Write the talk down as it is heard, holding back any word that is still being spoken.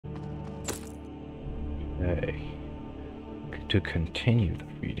Okay. To continue the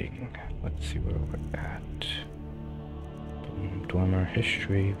reading, let's see where we're at. Dwemer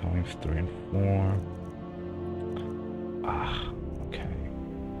History, Volumes 3 and 4. Okay.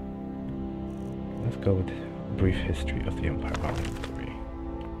 Let's go with Brief History of the Empire, Volume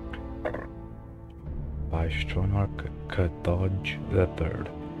 3. By Stronark Cathodge III,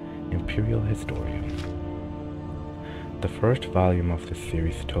 Imperial Historian. The first volume of this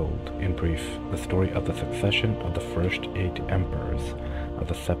series told, in brief, the story of the succession of the first 8 emperors of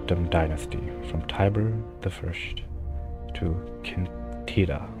the Septim dynasty, from Tiber I to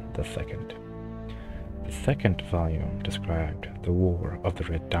Kintida II. The second volume described the War of the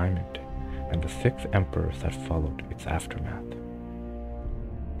Red Diamond and the 6 emperors that followed its aftermath.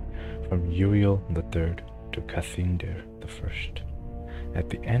 From Uriel III to Cassindir I. At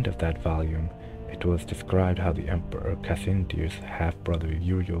the end of that volume, it was described how the Emperor Cassindir's half-brother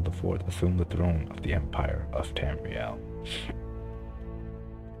Uriel IV assumed the throne of the Empire of Tamriel.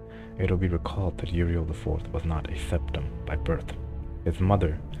 It will be recalled that Uriel IV was not a septim by birth. His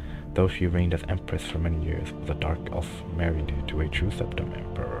mother, though she reigned as empress for many years, was a dark elf married to a true septim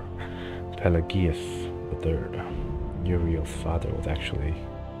emperor, Pelagius III. Uriel's father was actually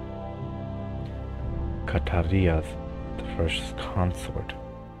Cataria's first consort.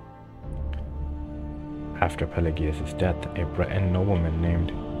 After Pelagius' death, a Breton nobleman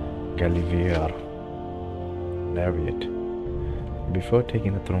named Galivier Lariat. Before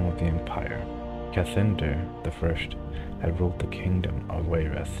taking the throne of the empire, Cassindir I had ruled the kingdom of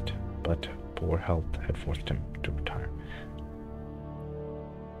Wraiths, but poor health had forced him to retire.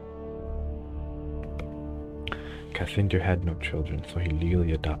 Cassindir had no children, so he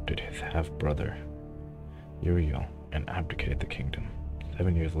legally adopted his half-brother, Uriel, and abdicated the kingdom.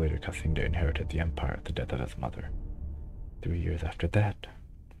 7 years later, Cassindir inherited the empire at the death of his mother. 3 years after that,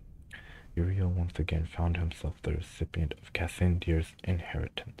 Uriel once again found himself the recipient of Cassindir's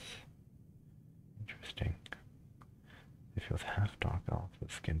inheritance. Interesting. If he was half dark elf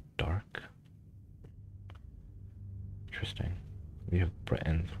with skin dark. Interesting. We have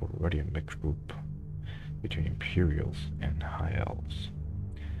Bretons who are already a mixed group between Imperials and High Elves.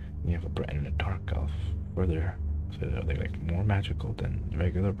 We have a Breton and a dark elf. Further, so are they like more magical than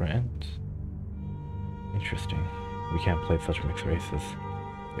regular Bretons? Interesting. We can't play such mixed races.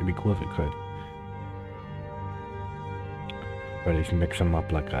 It'd be cool if it could. Or at least mix them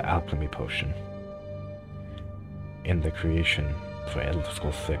up like an alchemy potion. In the creation for Elder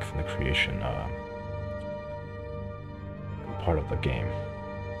Scrolls V, in the creation part of the game.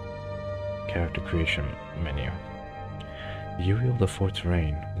 Character creation menu. Uriel IV's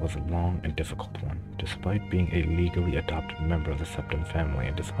reign was a long and difficult one. Despite being a legally adopted member of the Septim family,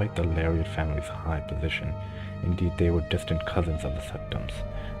 and despite the Lariat family's high position, indeed they were distant cousins of the Septims,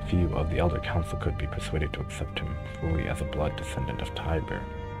 few of the Elder Council could be persuaded to accept him fully as a blood descendant of Tiber.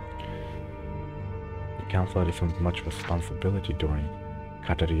 The Council had assumed much responsibility during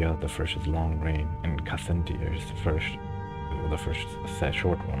Cataria I's long reign and Cassindir's the first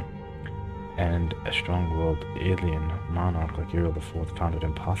short one, and a strong-willed alien monarch like Uriel IV found it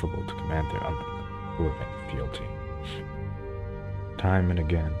impossible to command their unwavering fealty. Time and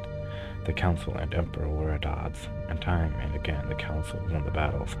again, the Council and Emperor were at odds, and time and again the Council won the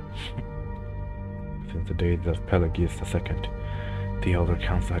battles. Since the days of Pelagius II, the Elder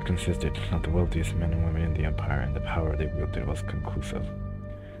Council had consisted of the wealthiest men and women in the Empire, and the power they wielded was conclusive.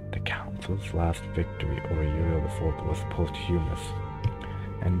 The Council's last victory over Uriel IV was posthumous.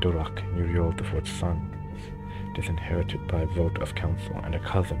 Endorak, Uriel IV's son, was disinherited by a vote of council, and a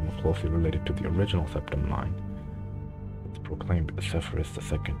cousin more closely related to the original Septim line was proclaimed Zephyrus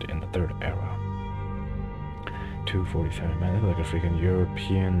II in the Third Era. 247, man, this is like a freaking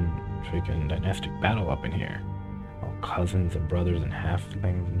European dynastic battle up in here. All cousins and brothers and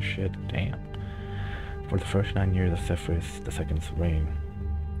halflings and shit, damn. For the first 9 years of Zephyrus II's reign,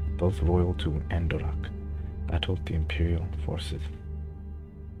 those loyal to Endorak battled the Imperial forces.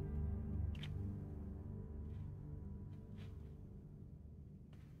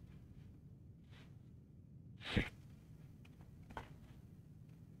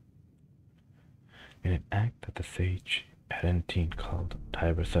 In an act that the sage Parentine called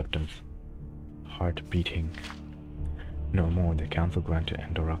Tiber Septim's heart beating no more, the council granted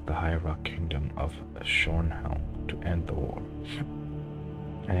Endorak the High Rock Kingdom of Shornhelm to end the war,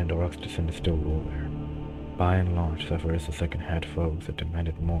 and Endorak's descendants still rule there. By and large, Zephyrus II had foes that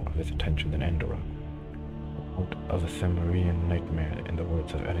demanded more of his attention than Endorak. Out of a Cimmerian nightmare, in the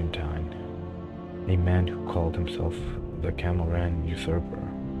words of Eddington, a man who called himself the Camoran Usurper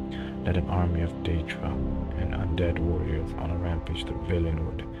led an army of Daedra and undead warriors on a rampage through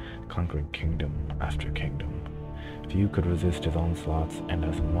Valenwood, conquering kingdom after kingdom. Few could resist his onslaughts, and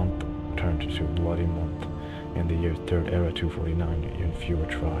as a month turned to bloody month in the year Third Era 249, even fewer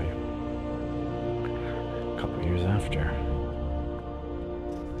try. A couple years after.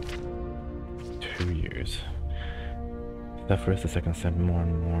 2 years. Sephiroth II sent more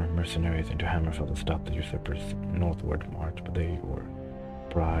and more mercenaries into Hammerfell to stop the usurpers' northward march, but they were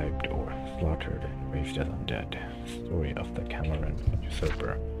bribed or slaughtered and raised as undead. The story of the Cameron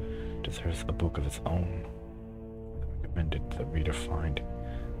usurper deserves a book of its own. I recommended the reader find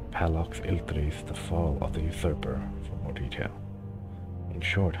Pallox Iltris, The Fall of the Usurper, for more detail. In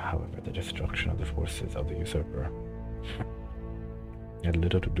short, however, the destruction of the forces of the usurper had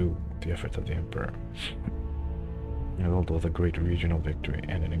little to do with the efforts of the Emperor. And although was a great regional victory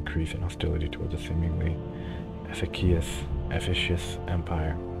and an increase in hostility towards a seemingly efficacious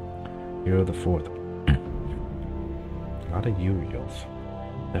empire, Uriel IV, a lot of Uriels,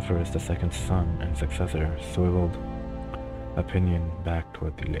 Sephiroth II's son and successor, swiveled opinion back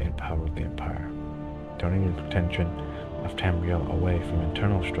toward the latent power of the empire. Turning the attention of Tamriel away from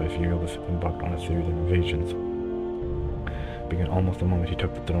internal strife, Uriel V embarked on a series of invasions, began almost the moment he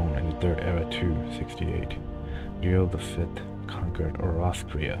took the throne in the Third Era 268. Uriel V conquered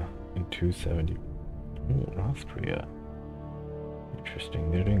Roscria in 270. Ooh, Roscria.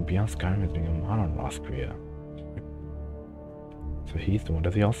 Interesting. They're doing Beyond Skyrim is doing a mod on Roscria. So he's the one.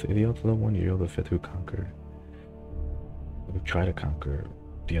 Is he also the one Uriel V who conquered? Who tried to conquer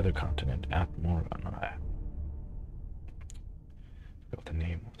the other continent at Morgan? I forgot what the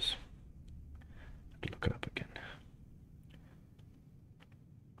name was. I have to look it up again.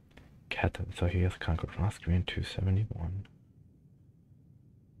 So he has conquered Roscria in 271.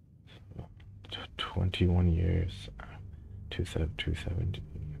 So 21 years. 270,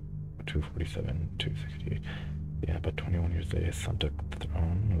 247, 268. Yeah, but 21 years later his son took the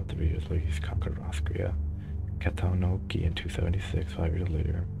throne. 3 years later he's conquered Roscria. Kataunoki in 276, 5 years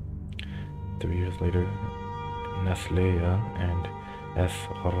later. 3 years later, Nesleia and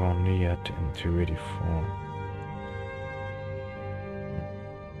Esroniet in 284.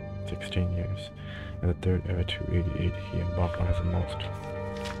 16 years. In the Third Era 288, he embarked on his most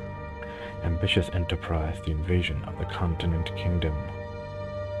ambitious enterprise, the invasion of the continent kingdom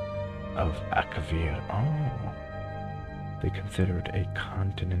of Akavir. Oh, they considered a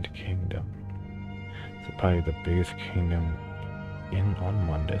continent kingdom. So probably the biggest kingdom on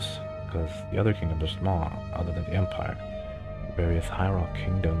Mundus, because the other kingdoms are small, other than the Empire. Various Hierarch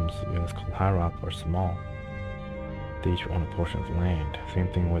kingdoms, units called Hierarch, are small. They each own a portion of land. Same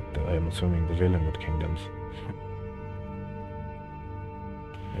thing with, I'm assuming, the Villainwood kingdoms.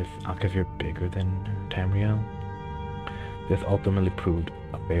 Is Akavir bigger than Tamriel? This ultimately proved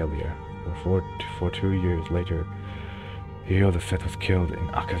a failure. For 2 years later, Uriel V was killed in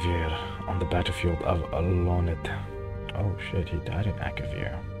Akavir on the battlefield of Alonit. Oh shit, he died in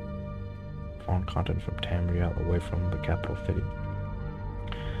Akavir. Foreign continent from Tamriel, away from the capital city.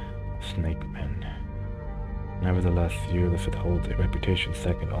 Snake Men. Nevertheless, Uriel V holds a reputation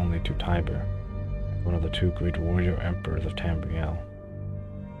second only to Tiber, one of the two great warrior emperors of Tamriel.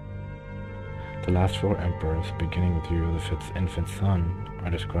 The last 4 emperors, beginning with Uriel V's infant son,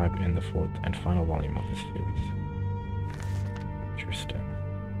 are described in the 4th and final volume of this series. Interesting.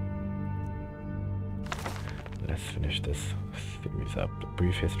 Let's finish this series up. The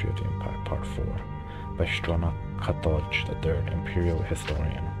Brief History of the Empire, Part 4, by Strona Katoj III, Imperial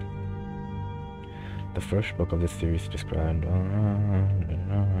Historian. The first book of this series described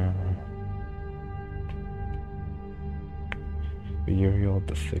Uriel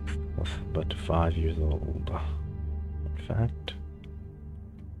VI was but 5 years old. In fact,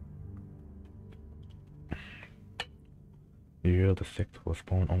 Uriel VI was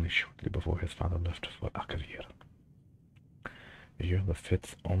born only shortly before his father left for Akavir. Uriel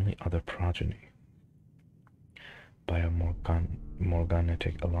V's only other progeny by a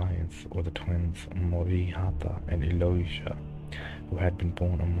morganatic alliance were the twins Morihata and Eloisha, who had been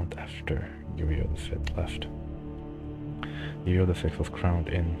born a month after Uriel V left. Uriel VI was crowned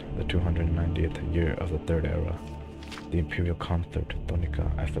in the 290th year of the Third Era. The imperial consort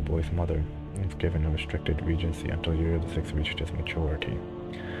Thonica, as the boy's mother, was given a restricted regency until Uriel VI reached his maturity.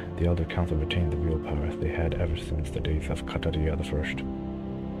 The Elder Council retained the real power as they had ever since the days of Kataria I.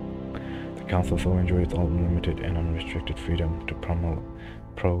 The Council so enjoyed its unlimited and unrestricted freedom to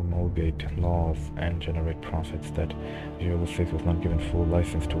promulgate laws and generate profits that Uriel VI was not given full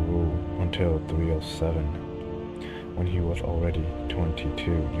license to rule until 307, when he was already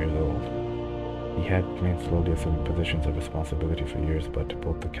 22 years old. He had been slowly assuming positions of responsibility for years, but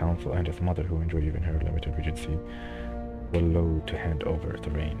both the council and his mother, who enjoyed even her limited regency, were loath to hand over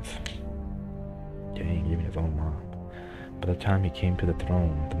the reins. Dang, even his own mom. By the time he came to the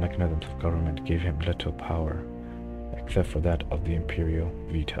throne, the mechanisms of government gave him little power, except for that of the imperial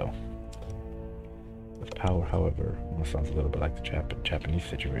veto. This power, however, almost sounds a little bit like the Japanese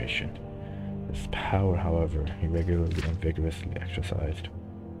situation. This power, however, he regularly and vigorously exercised.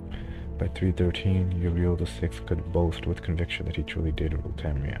 By 313, Uriel VI could boast with conviction that he truly did rule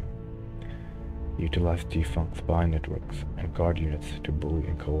Tamriel. He utilized defunct spy networks and guard units to bully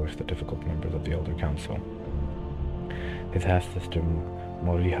and coerce the difficult members of the Elder Council. His half-sister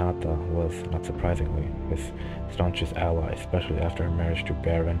Morihata was, not surprisingly, his staunchest ally, especially after her marriage to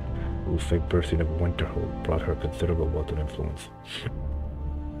Baron, whose fake bursting of Winterhold brought her considerable wealth and influence.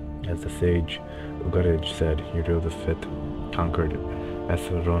 As the sage Ugarij said, Uriel V conquered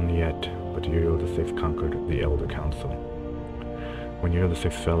Esroniet, but Uriel VI conquered the Elder Council. When Uriel VI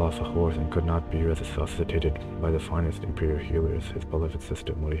fell off a horse and could not be resuscitated by the finest imperial healers, his beloved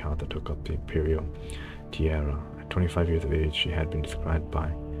sister Morihata took up the imperial tiara. At 25 years of age, she had been described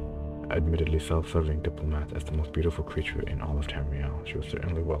by admittedly self-serving diplomats as the most beautiful creature in all of Tamriel. She was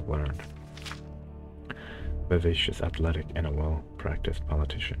certainly well-learned, vivacious, athletic, and a well-practiced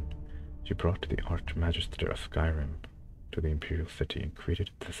politician. She brought the Archmagister of Skyrim to the imperial city and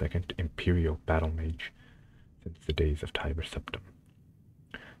created the second imperial battle mage since the days of Tiber Septim.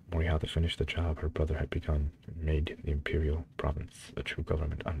 Morihata finished the job her brother had begun and made the imperial province a true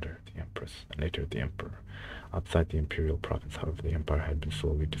government under the empress and later the emperor. Outside the imperial province, however, the empire had been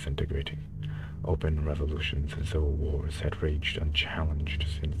slowly disintegrating. Open revolutions and civil wars had raged unchallenged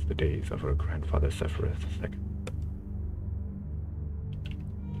since the days of her grandfather Sephiroth II.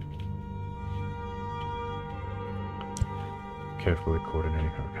 Carefully coordinating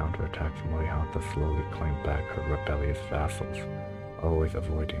her counterattacks, Morihata slowly claimed back her rebellious vassals, always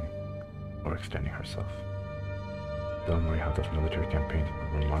avoiding or extending herself. Though Morihata's military campaigns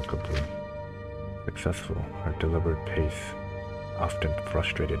were remarkably successful, her deliberate pace often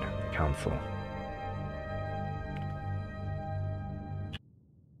frustrated the council.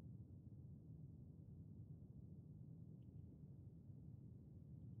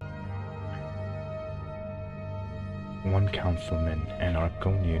 One councilman, an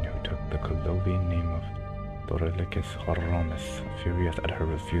Arconian who took the Colovian name of Dorilicus Horomus, furious at her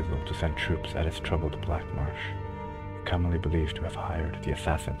refusal to send troops at his troubled Black Marsh, commonly believed to have hired the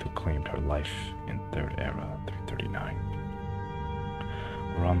assassins who claimed her life in Third Era 339.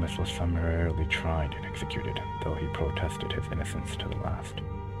 Horomus was summarily tried and executed, though he protested his innocence to the last.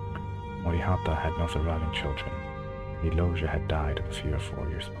 Morihata had no surviving children. Elogia had died of a fever 4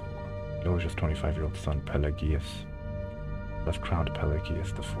 years before. Elogia's 25-year-old son Pelagius was crowned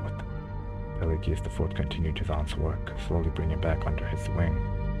Pelagius IV. Pelagius IV continued his aunt's work, slowly bringing back under his wing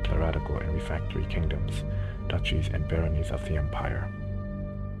the radical and refractory kingdoms, duchies, and baronies of the empire.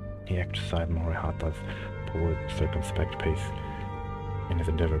 He exercised Morihata's bold, circumspect pace in his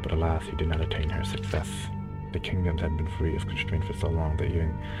endeavor, but alas, he did not attain her success. The kingdoms had been free of constraint for so long that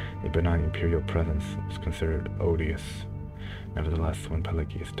even a benign imperial presence was considered odious. Nevertheless, when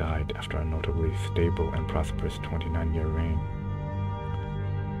Pelagius died after a notably stable and prosperous 29-year reign,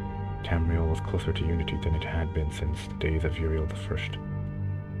 Tamriel was closer to unity than it had been since the days of Uriel I.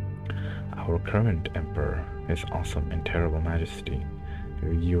 Our current emperor, His Awesome and Terrible Majesty,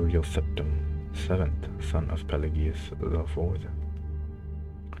 Uriel Septim, 7th son of Pelagius IV,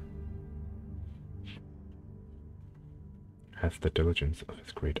 has the diligence of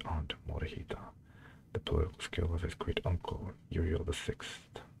his great aunt Morihita, the political skill of his great uncle Uriel VI,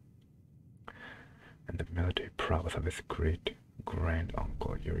 and the military prowess of his great grand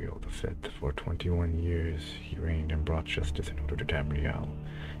uncle Uriel V. For 21 years he reigned and brought justice in order to Tamriel.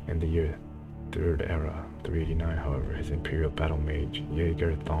 In the year Third Era 389, however, his imperial battle mage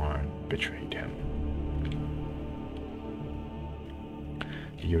Jaeger Tharn betrayed him.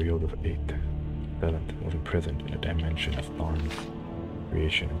 Uriel VIII, 7th, was imprisoned in a dimension of Tharn's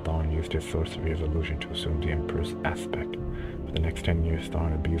creation, and Tharn used his sorcery of illusion to assume the Emperor's aspect. For the next 10 years,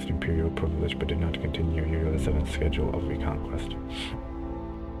 Tharn abused imperial privilege but did not continue Uriel VII's schedule of reconquest.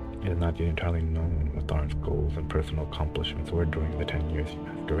 It is not yet entirely known what Tharn's goals and personal accomplishments were during the 10 years he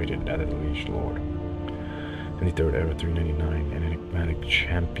masqueraded as a liege lord. In the Third Era 399, an enigmatic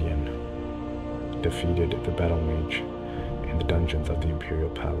champion defeated the battle mage in the dungeons of the Imperial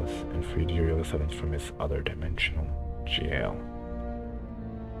Palace and freed Uriel VII from his other dimensional jail.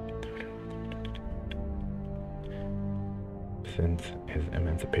 Since his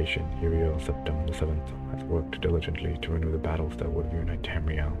emancipation, Uriel Septim VII has worked diligently to renew the battles that would reunite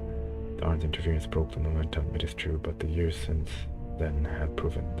Tamriel. Tharn's interference broke the momentum, it is true, but the years since then have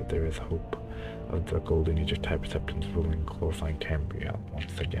proven that there is hope of the golden age of type perceptions ruling, glorifying Tamriel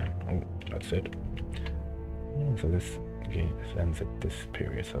once again. Oh, that's it. So this ends at this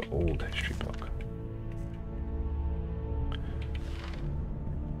period. It's an old history book.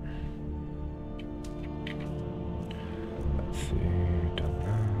 Let's see, done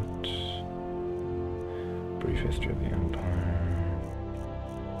that. Brief history of the Empire.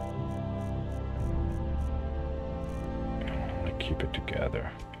 Keep it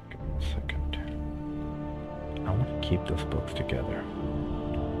together. Give me a second. I want to keep those books together.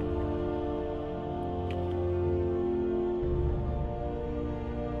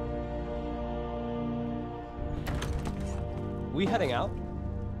 We heading out?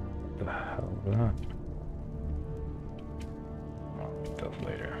 The hell is that? I'll read those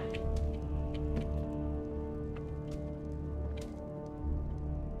later.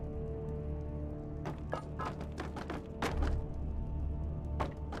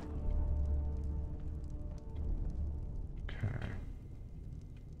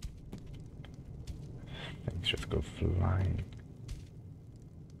 Just go flying.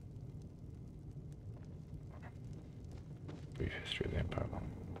 Brief history of the Empire.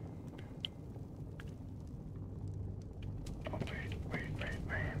 Oh, wait.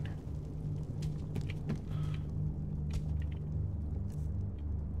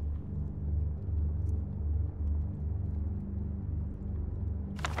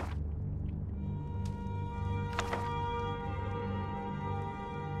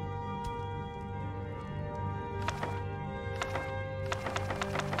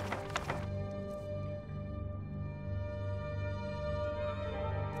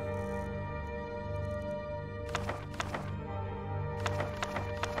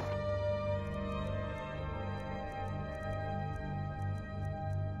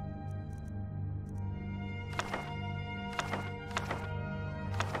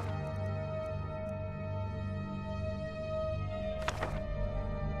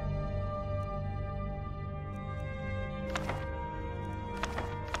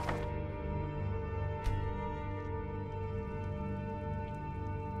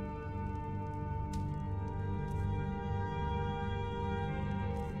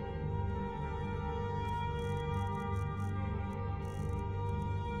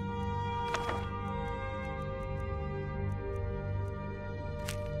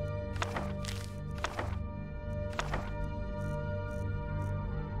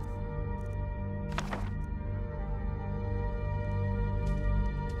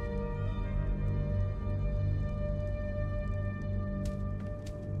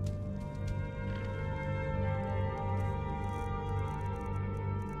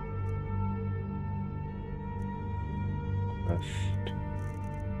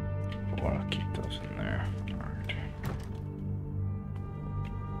 Or I'll keep those in there. Alright.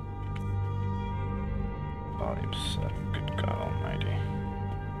 Volume 7, good God almighty.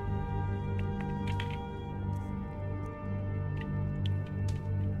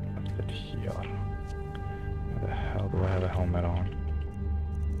 What's it here? Why the hell do I have a helmet on?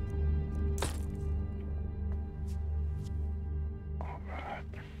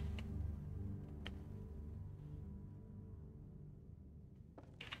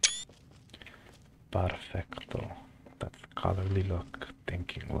 Perfecto. That scholarly look,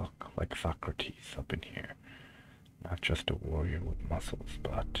 thinking look, like Socrates up in here. Not just a warrior with muscles,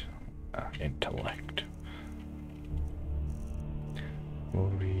 but intellect. We'll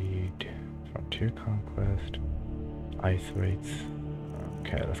read Frontier Conquest, Ice Wraiths.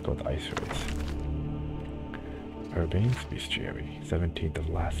 Okay, let's go with Ice Wraiths. Urbane's Bestiary, 17th of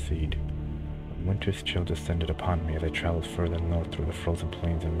last seed. Winter's chill descended upon me as I traveled further north through the frozen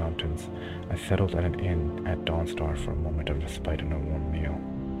plains and mountains. I settled at an inn at Dawnstar for a moment of respite and a warm meal.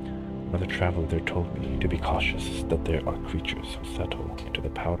 Another traveler there told me to be cautious, that there are creatures who settle into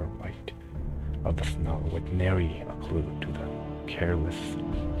the powder white of the snow with nary a clue to the careless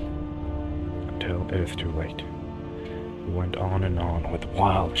until it is too late. He went on and on with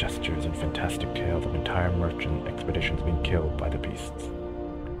wild gestures and fantastic tales of entire merchant expeditions being killed by the beasts.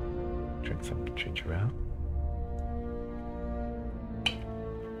 Drink some ginger ale.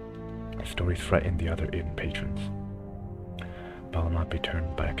 My stories frightened the other inn patrons, but I will not be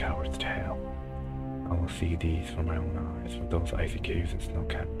turned by a coward's tale. I will see these from my own eyes, for those icy caves and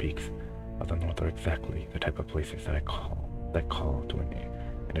snow-capped peaks of the north are exactly the type of places that call to an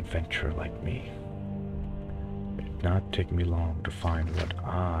adventurer like me. It did not take me long to find what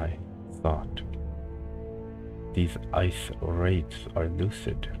I thought. These ice wraiths are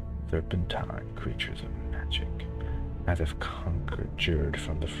lucid, serpentine creatures of magic, as if conjured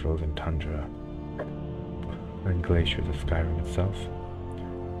from the frozen tundra. and glaciers of Skyrim itself,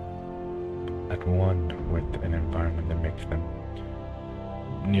 at one with an environment that makes them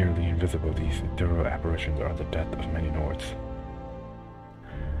nearly invisible. These ethereal apparitions are the death of many Nords.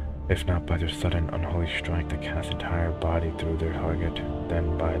 If not by their sudden unholy strike that casts entire body through their target,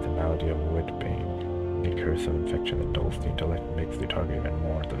 then by the malady of wit pain, a curse of infection that dulls the intellect and makes the target even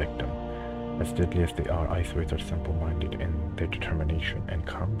more the victim. As deadly as they are, Ice Wraiths are simple-minded in their determination, and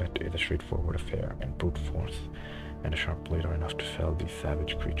combat is a straightforward affair, and brute force and a sharp blade are enough to fell these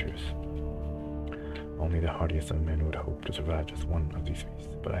savage creatures. Only the hardiest of men would hope to survive just one of these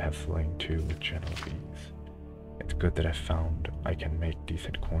beasts, but I have slain two with gentle ease. It's good that I found I can make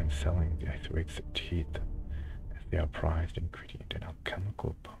decent coins selling the Ice Wraith's teeth, as they are prized ingredient in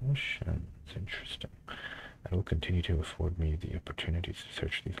alchemical potions. Interesting. And will continue to afford me the opportunities to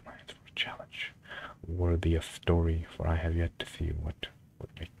search these lands for a challenge worthy of story, for I have yet to see what would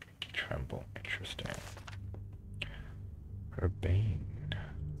make me tremble. Interesting. Urbane.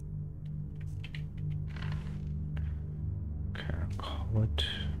 Okay, I'll call it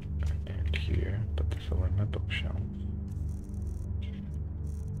an end here, put this over in my bookshelf.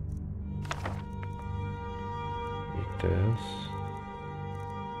 Eat this.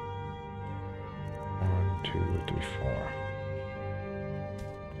 1, 2, 3, 4.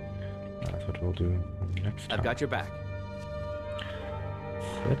 That's what we'll do next time. I've got your back.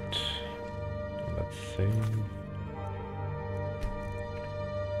 Sit. Let's save.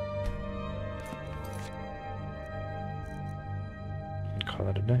 And call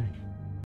it a day.